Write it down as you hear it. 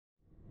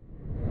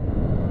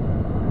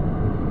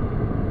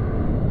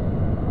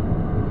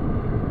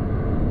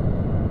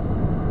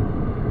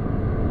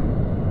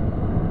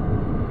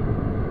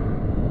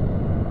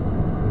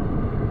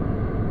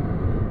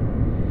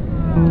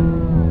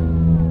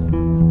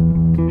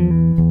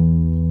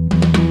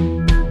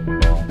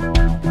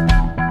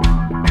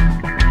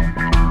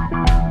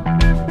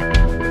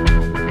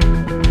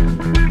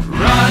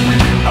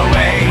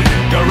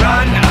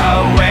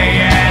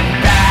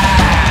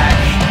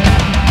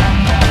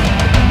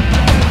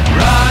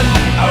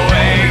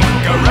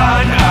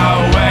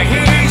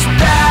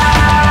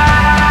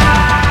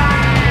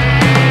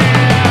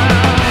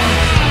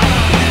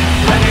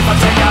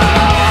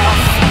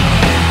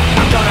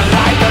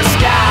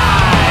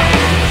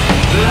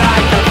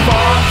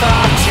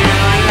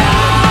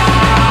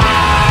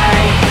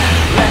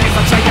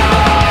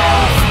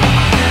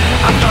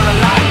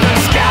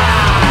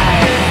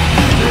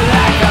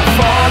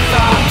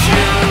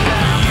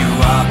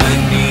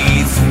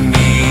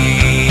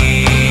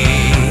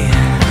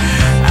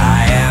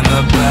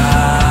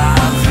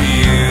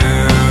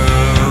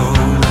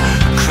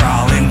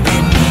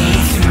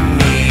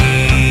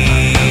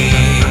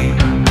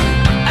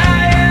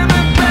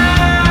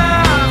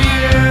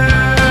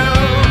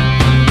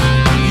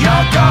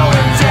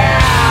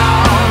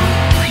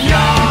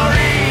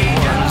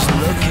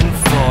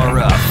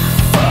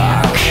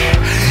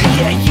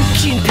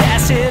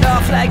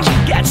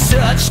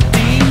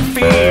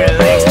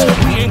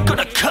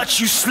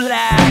you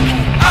slack.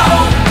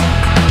 Oh,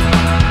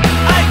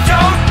 I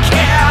don't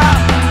care.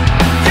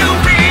 You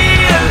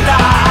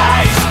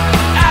realize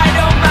I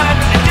don't mind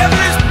the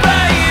devil's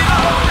blade.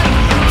 Oh,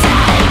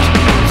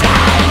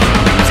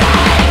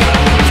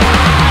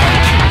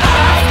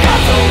 I've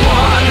got the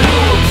one who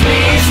will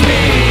please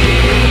me.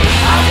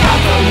 I've got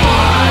the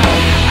one.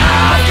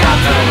 I've got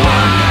the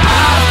one.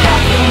 I've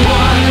got the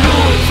one who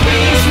will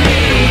please me.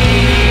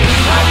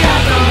 I've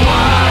got the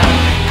one.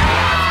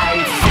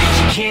 I think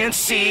you can't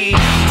see.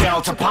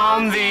 Dealt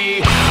upon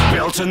thee,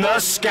 built in the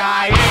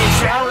sky, ain't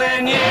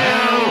telling you.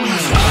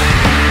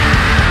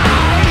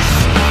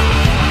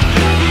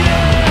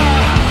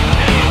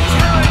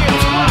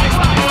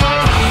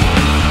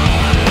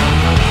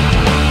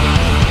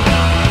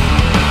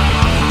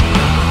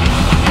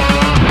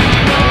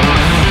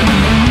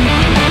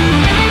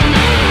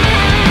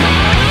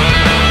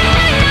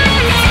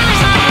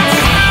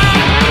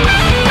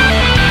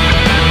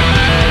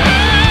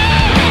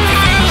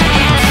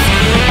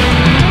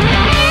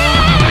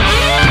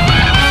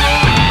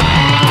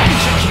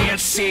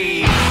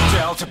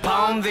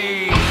 Upon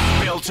thee,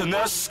 built in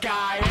the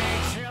sky.